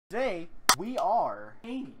Today, we are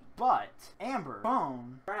painting butt, amber,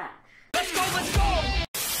 bone, trash. Let's go, let's go!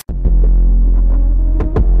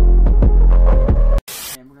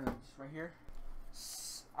 And we're gonna just right here.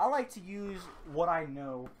 I like to use what I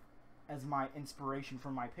know as my inspiration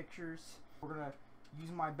for my pictures. We're gonna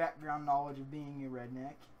use my background knowledge of being a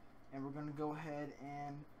redneck, and we're gonna go ahead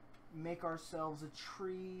and make ourselves a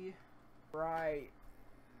tree right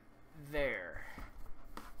there.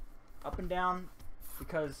 Up and down,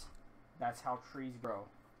 because that's how trees grow.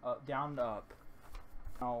 Up, down to up.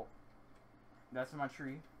 Now, that's my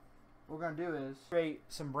tree. What we're gonna do is create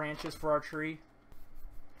some branches for our tree.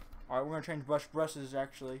 Alright, we're gonna change brushes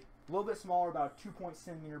actually. A little bit smaller, about a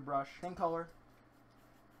 2.cm brush. Same color.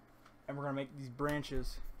 And we're gonna make these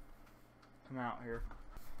branches come out here.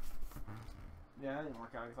 Yeah, that didn't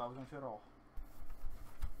work out. I thought I was gonna do it all.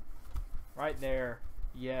 Right there.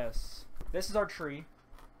 Yes. This is our tree.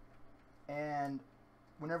 And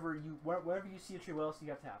whenever you see a tree, what else do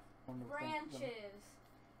you have to have? Branches.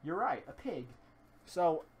 You're right, a pig.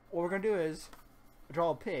 So what we're gonna do is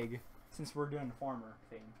draw a pig, since we're doing the farmer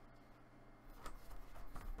thing.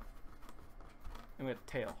 And we have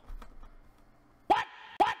the tail.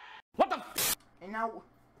 What the f? And now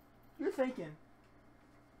you're thinking,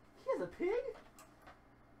 he has a pig?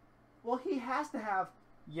 Well, he has to have,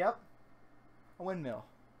 yep, a windmill.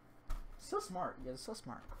 So smart, you guys, so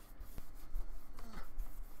smart.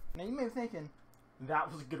 Now you may be thinking,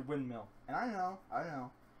 that was a good windmill. And I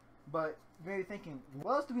know, but you may be thinking,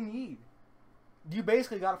 what else do we need? You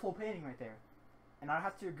basically got a full painting right there. And I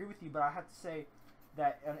have to agree with you, but I have to say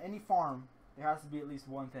that on any farm, there has to be at least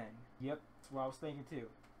one thing. Yep, that's what I was thinking too.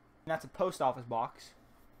 And that's a post office box.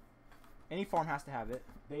 Any farm has to have it.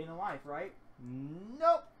 Day in the life, right?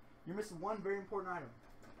 Nope! You're missing one very important item.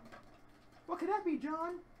 What could that be,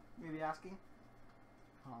 John? You may be asking.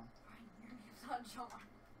 Your name's not John.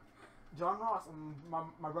 John Ross,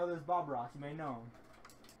 my brother is Bob Ross, you may know him.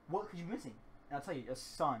 What could you be missing? And I'll tell you, a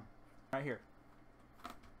son. Right here.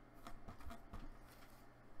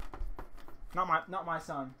 Not my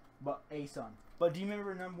son, but a son. But do you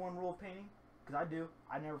remember the #1 rule of painting? Because I do.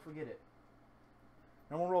 I never forget it.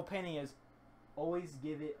 #1 rule of painting is always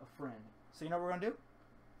give it a friend. So you know what we're gonna do?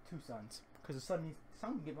 2 sons. Because the son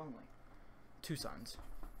can get lonely. 2 sons.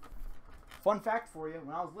 Fun fact for you,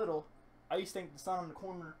 when I was little, I used to think the sun in the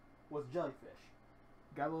corner was jellyfish.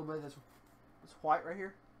 Got a little bit of this white right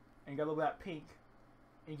here, and you got a little bit of that pink,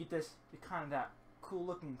 and you get this kind of that cool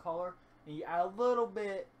looking color, and you add a little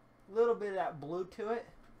bit of that blue to it,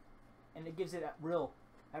 and it gives it that real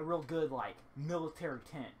good like military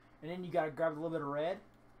tint. And then you gotta grab a little bit of red.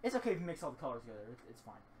 It's okay if you mix all the colors together. It's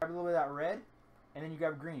fine. Grab a little bit of that red, and then you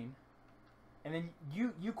grab green, and then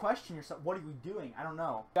you question yourself, what are we doing? I don't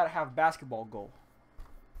know. You gotta have a basketball goal.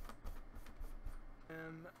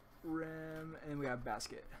 Rim, and we have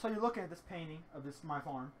basket. So you're looking at this painting of this my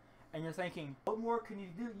farm, and you're thinking, what more can you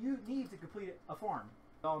do? You need to complete a farm.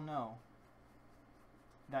 We all know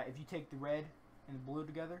that if you take the red and the blue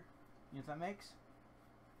together, you know what that makes?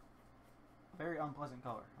 A very unpleasant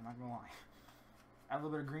color. I'm not gonna lie. Add a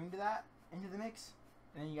little bit of green to that into the mix,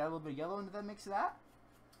 and then you got a little bit of yellow into that mix of that,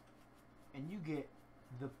 and you get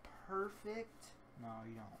the perfect. No,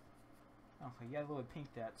 you don't. Okay, you got a little bit of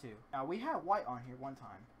pink to that too. Now we had white on here one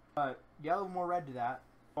time, but you got a little more red to that.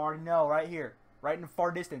 You already know, right here, right in the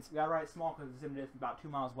far distance. We gotta write it small because it's in the distance, about 2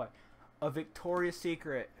 miles away. A Victoria's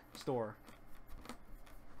Secret store.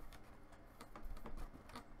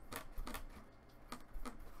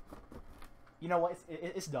 You know what?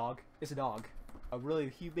 It's a dog. It's a dog. A really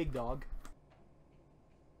huge, big dog.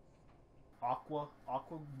 Aqua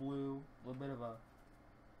blue. A little bit of a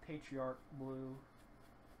patriarch blue.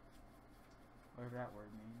 Whatever that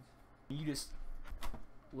word means. You just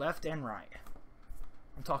left and right.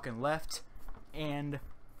 I'm talking left and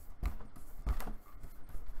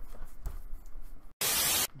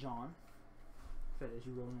John. If that is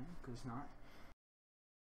your real name, because it's not.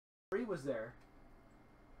 Tree was there.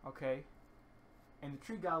 Okay. And the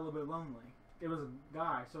tree got a little bit lonely. It was a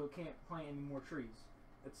guy, so it can't plant any more trees.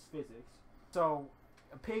 That's physics. So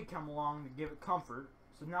a pig come along to give it comfort.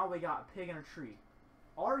 So now we got a pig and a tree.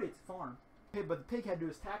 Already it's a farm. But the pig had to do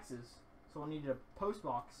his taxes, so it needed a post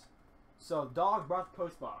box. So the dog brought the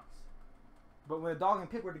post box. But when the dog and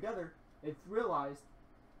pig were together, they realized,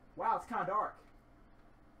 wow, it's kind of dark.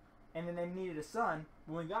 And then they needed a sun.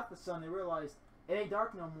 When we got the sun, they realized it ain't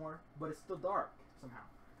dark no more, but it's still dark somehow.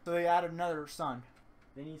 So they added another sun.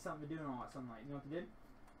 They need something to do in all that sunlight. You know what they did?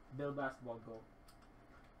 Build a basketball goal.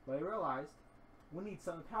 But they realized we need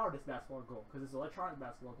something to power this basketball goal, because it's an electronic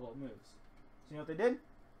basketball goal. It moves. So you know what they did?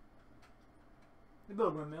 They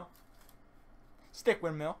built a windmill. Stick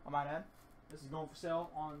windmill, I might add. This is going for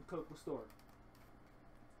sale on Coca store.